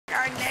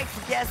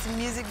next guest's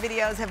music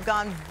videos have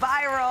gone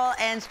viral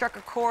and struck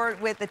a chord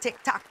with the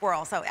TikTok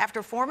world. So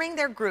after forming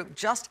their group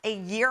just a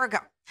year ago,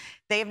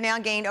 they have now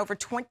gained over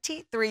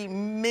 23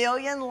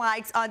 million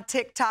likes on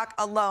TikTok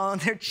alone.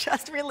 They're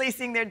just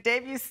releasing their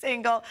debut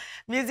single,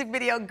 music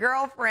video,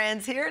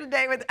 Girlfriends, here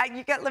today with,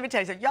 let me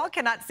tell you something, y'all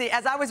cannot see,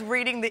 as I was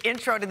reading the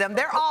intro to them,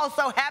 they're all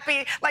so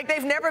happy, like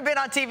they've never been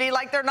on TV,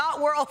 like they're not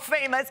world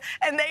famous,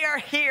 and they are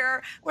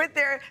here with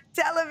their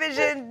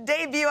television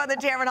debut on the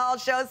Tamron Hall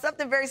show,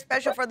 something very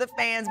special for the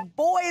fans.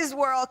 Boys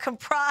World,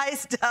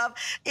 comprised of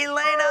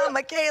Elena,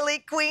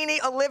 McKaylee,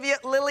 Queenie, Olivia,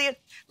 Lillian.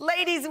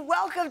 Ladies,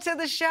 welcome to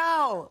the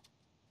show.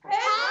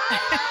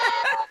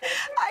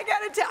 I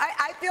gotta tell,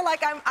 I feel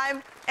like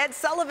I'm Ed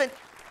Sullivan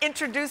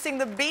introducing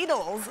the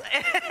Beatles,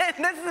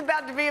 and this is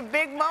about to be a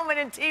big moment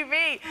in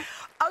TV.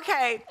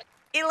 Okay,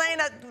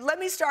 Elena, let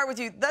me start with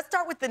you. Let's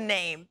start with the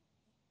name,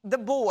 The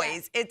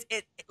Boys.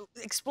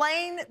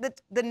 Explain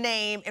the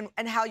name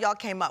and how y'all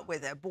came up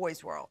with it,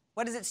 Boys World.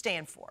 What does it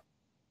stand for?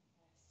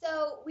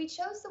 So we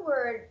chose the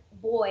word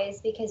boys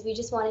because we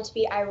just wanted to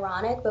be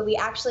ironic, but we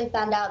actually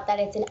found out that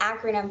it's an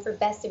acronym for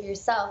best of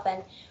yourself,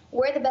 and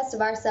we're the best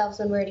of ourselves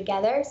when we're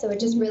together, so it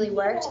just really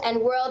worked.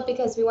 And world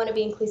because we want to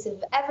be inclusive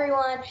of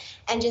everyone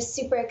and just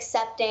super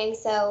accepting,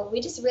 so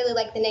we just really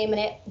like the name, and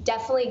it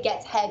definitely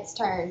gets heads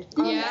turned.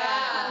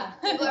 Yeah.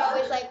 People are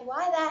always like,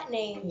 why that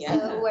name? Yeah.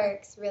 So it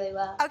works really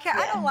well. Okay,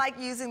 I don't like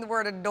using the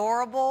word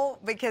adorable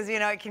because, you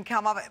know, it can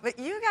come off, but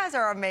you guys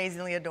are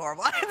amazingly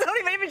adorable. I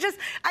don't even just,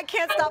 I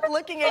can't stop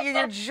looking at you,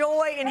 your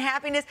joy and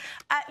happiness.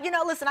 You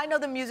know, listen, I know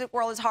the music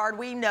world is hard.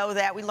 We know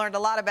that. We learned a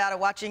lot about it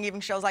watching even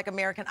shows like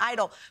American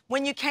Idol.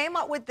 When you came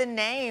up with the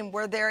name,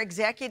 were there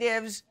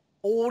executives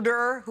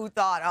older who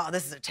thought, oh,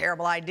 this is a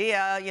terrible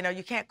idea? You know,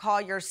 you can't call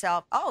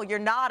yourself, oh, you're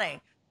nodding.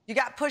 You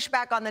got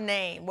pushback on the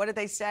name. What did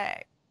they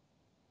say?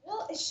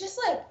 Well, it's just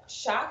like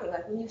shocking.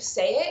 Like when you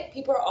say it,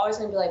 people are always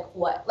gonna be like,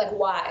 what? Like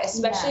why?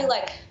 Especially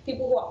like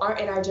people who aren't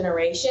in our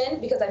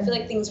generation, because I feel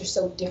like things are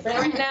so different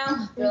right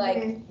now. They're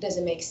like, does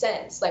it make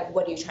sense? Like,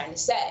 what are you trying to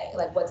say?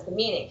 Like, what's the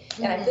meaning?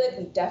 And I feel like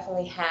we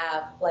definitely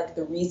have like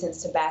the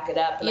reasons to back it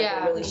up, and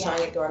like we're really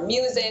showing it through our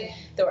music,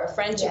 through our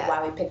friendship,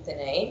 why we picked the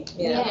name.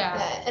 You know?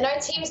 And our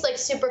team's like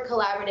super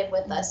collaborative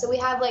with us, so we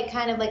have like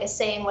kind of like a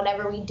say in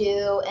whatever we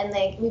do, and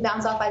like we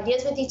bounce off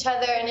ideas with each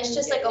other, and it's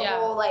just like a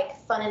whole like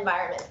fun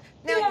environment.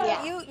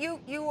 Now,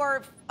 you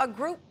are a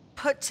group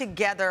put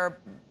together.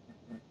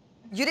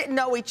 You didn't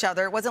know each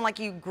other. It wasn't like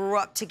you grew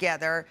up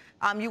together.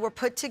 You were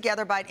put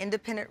together by an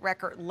independent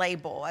record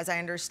label, as I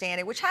understand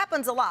it, which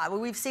happens a lot.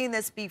 We've seen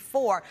this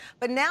before.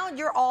 But now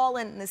you're all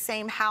in the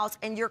same house,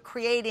 and you're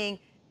creating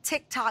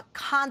TikTok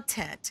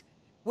content,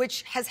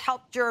 which has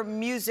helped your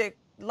music,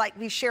 like,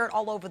 be shared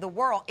all over the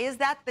world. Is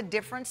that the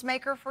difference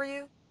maker for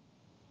you?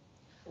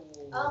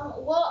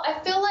 Well, I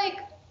feel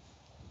like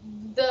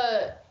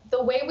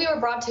the way we were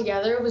brought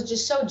together was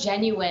just so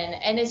genuine,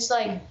 and it's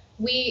like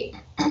we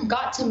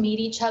got to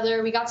meet each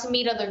other, we got to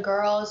meet other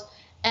girls,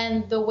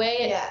 and the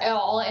way it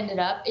all ended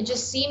up, it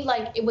just seemed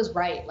like it was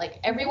right.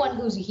 Like everyone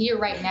who's here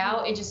right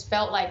now, it just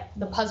felt like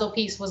the puzzle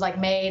piece was like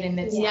made, and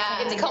it's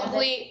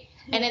complete,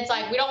 and it's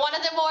like we don't want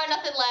nothing more,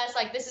 nothing less.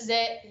 Like this is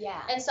it.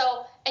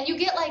 And you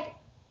get like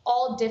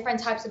all different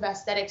types of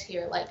aesthetics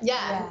here. Like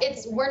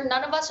we're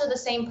none of us are the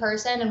same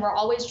person, and we're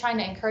always trying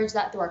to encourage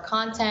that through our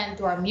content,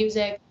 through our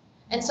music.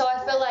 And so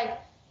I feel like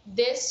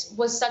this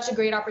was such a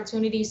great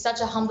opportunity, such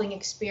a humbling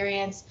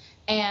experience,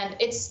 and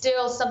it's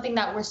still something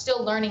that we're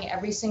still learning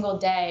every single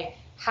day.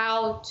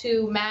 How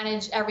to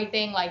manage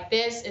everything like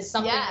this is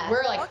something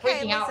we're like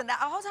freaking out. The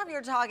whole time you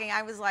were talking,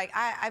 I was like,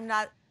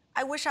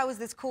 I wish I was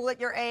this cool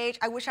at your age.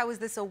 I wish I was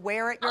this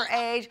aware at your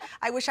age.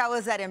 I wish I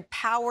was that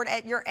empowered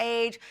at your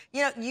age.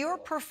 You know, you're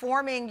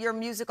performing your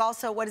music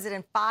also, what is it,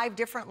 in 5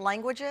 different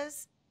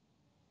languages?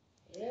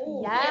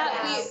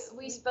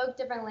 We spoke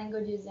different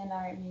languages in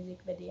our music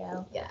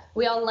video.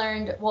 We all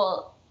learned,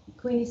 well,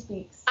 Queenie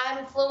speaks.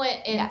 I'm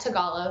fluent in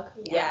Tagalog.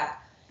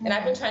 And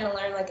I've been trying to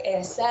learn like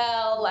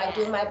ASL, like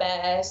doing my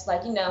best,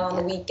 like, you know, on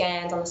the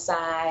weekends, on the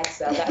side.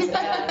 So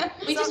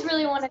that's we just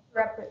really wanted to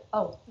represent.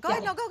 Go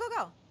ahead, no,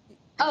 go.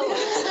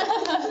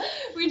 Oh,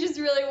 we just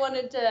really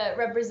wanted to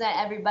represent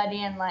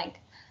everybody and like,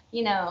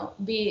 you know,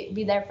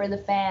 be there for the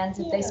fans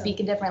if they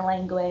speak a different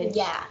language.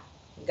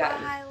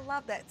 I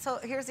love that. So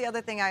here's the other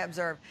thing I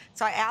observed.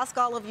 So I ask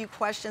all of you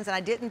questions, and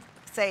I didn't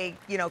say,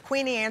 you know,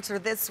 Queenie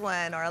answered this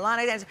one or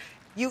Alana answered.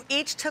 You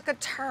each took a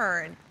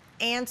turn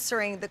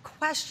answering the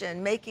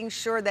question, making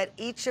sure that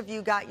each of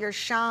you got your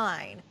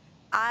shine.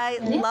 I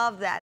love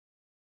that.